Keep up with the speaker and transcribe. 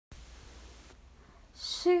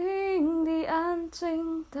心底安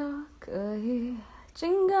静的可以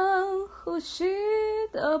紧跟呼吸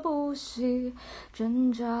的不息，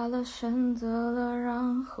挣扎了，选择了，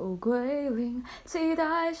然后归零，期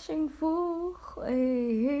待幸福回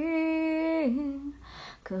应。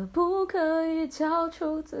可不可以交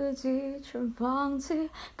出自己，全放弃？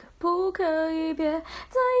可不可以别再要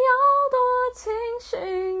多清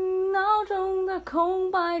醒？脑中的空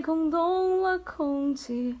白空洞了空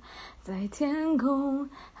气，在天空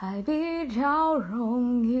还比较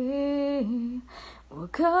容易。我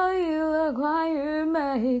可以了关于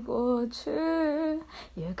没过去，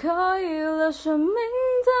也可以了生命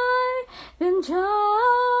在变成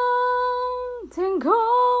天空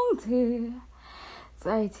底，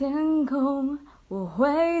在天空我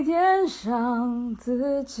会点上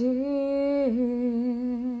自己。